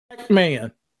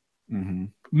man, Mm-hmm.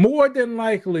 more than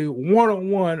likely,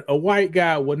 one-on-one, a white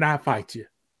guy will not fight you.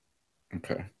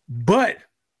 Okay. But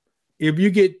if you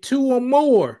get two or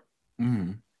more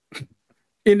Mm-hmm.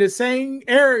 in the same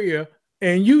area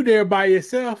and you there by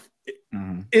yourself,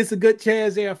 Mm-hmm. it's a good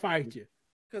chance they'll fight you.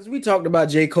 Because we talked about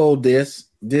J. Cole this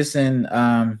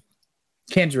and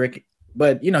Kendrick,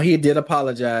 but you know he did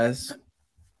apologize.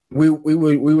 We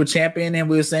were championing him.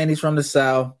 We were saying he's from the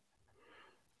South.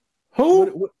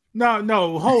 Who?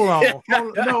 No, hold on.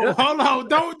 Hold on.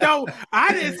 Don't.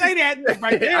 I didn't say that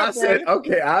right there. I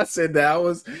said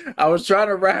that. I was trying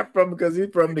to rap from because he's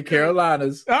from the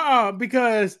Carolinas.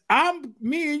 Because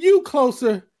me and you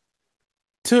closer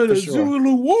to the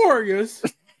Zulu Warriors.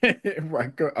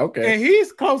 Right. Okay. And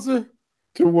he's closer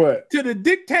to what? To the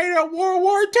dictator of World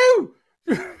War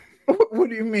II. What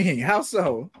do you mean? How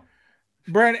so?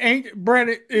 Brandon,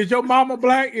 is your mama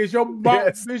black? Is your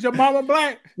mama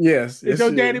black? Yes. Is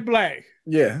your daddy black?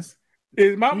 Yes.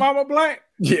 Is my mama black?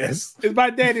 Yes. Is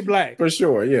my daddy black? For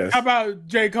sure, yes. How about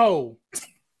J. Cole?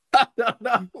 I don't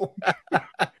know.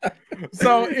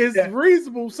 So it's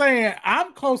reasonable saying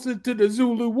I'm closer to the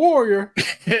Zulu warrior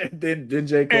than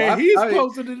J. Cole. And he's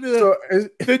closer to the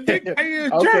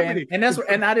dictator of Germany. And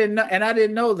I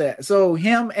didn't know that. So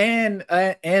him and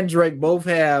Drake both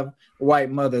have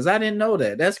white mothers. I didn't know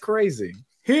that. That's crazy.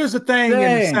 Here's the thing in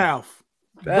the South.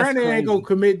 Brandon ain't gonna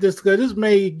commit this because this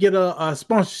may get a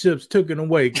sponsorships taken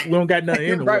away. We don't got nothing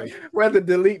anyway. Right. Rather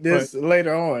delete this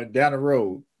later on down the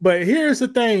road. But here's the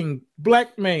thing,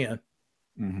 black man.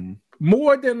 Mm-hmm.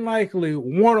 More than likely,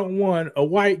 one-on-one, a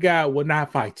white guy will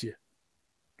not fight you.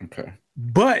 Okay.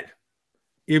 But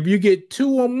if you get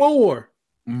two or more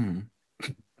in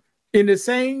the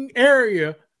same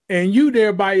area and you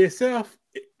there by yourself,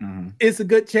 it's a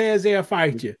good chance they'll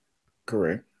fight you.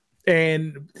 Correct.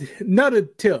 And another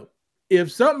tip,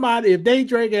 if they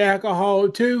drink alcohol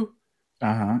too,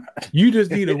 you just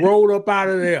need to roll up out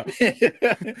of there.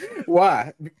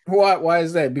 Why? Why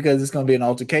is that? Because it's going to be an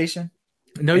altercation?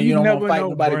 No, you don't never know.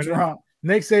 Nobody drunk.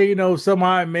 Next thing you know,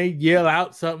 somebody may yell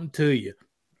out something to you.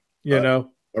 You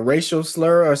know, a racial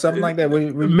slur or something like that.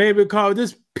 Maybe call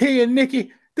this pig and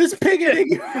Nicky. This pig and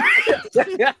Nicky.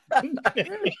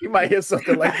 You might hear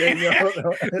something like that.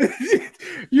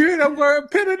 You hear that word,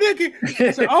 pig and Nicky?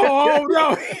 Say, oh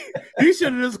no, he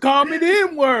should have just called me the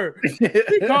N word.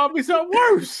 He called me something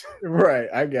worse. Right,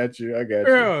 I got you.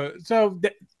 Yeah, so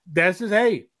that's just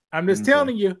I'm just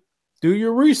telling you, do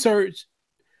your research.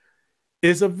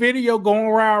 It's a video going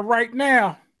around right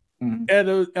now at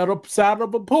a side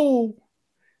of a pool.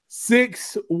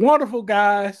 6 wonderful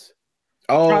guys.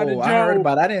 Oh, I heard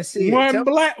about it. I didn't see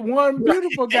one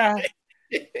beautiful guy.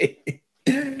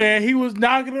 And he was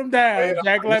knocking them down,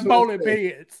 like bowling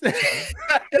pins.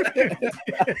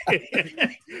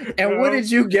 And what did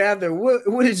you gather?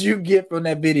 What did you get from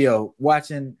that video?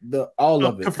 Watching all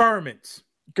of it, confirmance.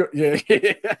 Yeah.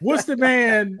 What's the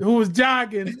man who was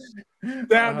jogging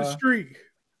down the street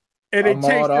and they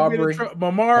chased him in a truck?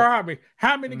 Mamar Aubrey.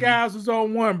 How many guys was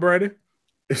on one, brother?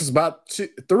 It was about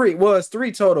 3. Well, it's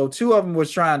 3 total. 2 of them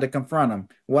was trying to confront him.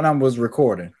 One of them was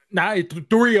recording. Nah,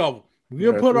 3 of them.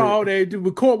 We'll put all there to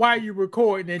record while you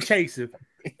recording and chasing.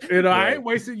 You know, I ain't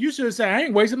wasting. You should say I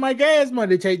ain't wasting my gas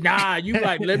money to chase. Nah, you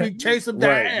like let me chase him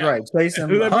down. Right, chase him.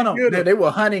 Hunt him. They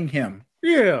were hunting him.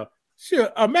 Yeah. Sure,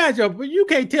 imagine, but you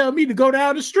can't tell me to go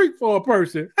down the street for a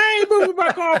person. I ain't moving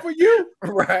my car for you.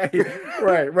 Right.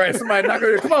 Somebody knock on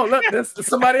your. Come on, look, there's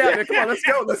somebody out there. Come on,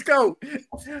 let's go.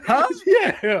 Huh?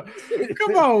 Yeah.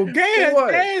 Come on,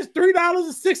 gas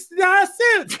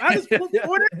 $3.69. I just put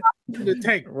 $40 in the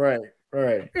tank. Right.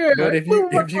 Yeah, but if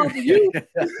you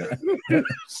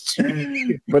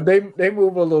but they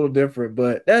move a little different.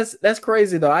 But that's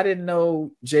crazy though. I didn't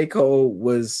know J. Cole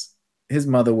his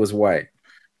mother was white.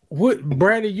 What,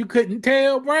 Brandon? You couldn't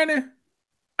tell, Brandon?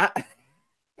 Huh?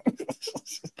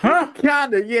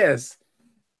 Kinda, yes.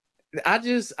 I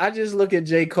just look at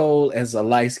J. Cole as a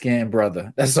light-skinned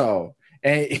brother. That's all.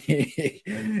 And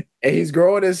he's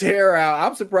growing his hair out.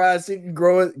 I'm surprised he can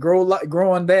grow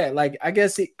on that. Like I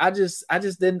guess I just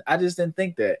didn't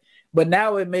think that. But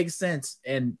now it makes sense.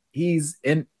 And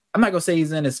I'm not gonna say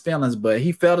he's in his feelings, but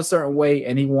he felt a certain way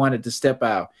and he wanted to step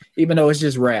out, even though it's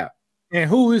just rap. And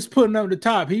who is putting up the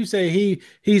top? He say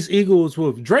he's equals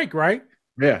with Drake, right?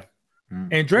 Yeah.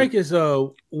 And Drake is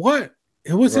what?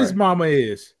 What's his mama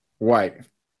is? White.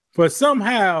 But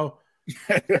somehow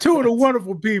 2 of the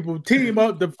wonderful people team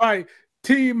up to fight,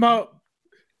 team up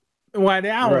Why I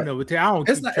don't know. I don't.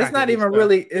 It's not even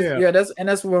really.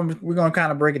 That's where we're gonna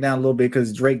kind of break it down a little bit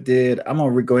because Drake did. I'm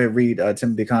gonna go ahead and read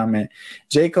Timothy comment.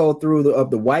 J. Cole threw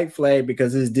up the white flag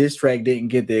because his diss track didn't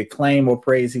get the acclaim or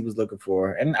praise he was looking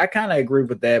for, and I kind of agree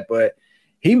with that. But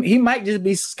he might just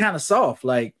be kind of soft,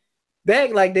 like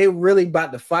they really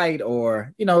about to fight,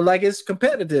 or like it's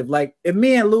competitive. Like if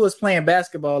me and Lewis playing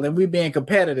basketball and we being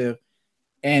competitive.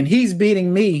 And he's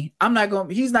beating me.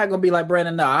 He's not gonna be like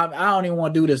Brandon. No, I don't even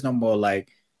want to do this no more. Like,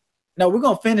 no, we're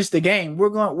gonna finish the game.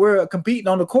 We're competing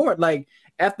on the court. Like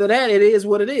after that, it is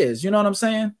what it is. You know what I'm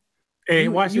saying? Hey,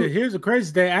 watch it. Here's the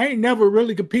crazy thing. I ain't never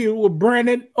really competed with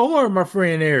Brandon or my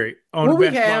friend Eric on the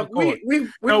basketball court.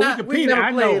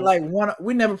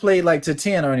 We never played like to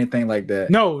 10 or anything like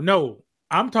that. No.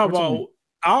 I'm talking about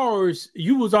ours.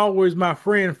 You was always my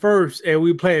friend first, and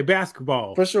we played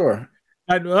basketball for sure.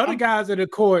 Like the other guys in the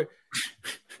court,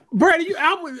 Brady,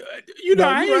 I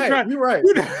ain't You're right.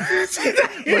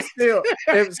 But still,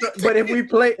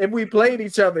 if we played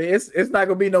each other, it's not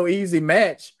gonna be no easy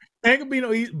match. Ain't gonna be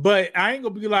no easy, but I ain't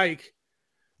gonna be like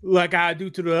I do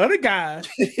to the other guys.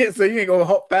 So you ain't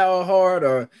gonna foul hard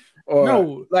or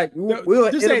no, like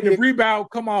we'll just say the rebound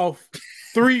come off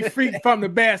 3 feet from the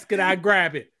basket, I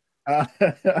grab it.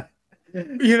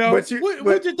 What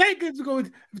you think is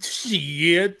going?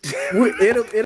 Shit.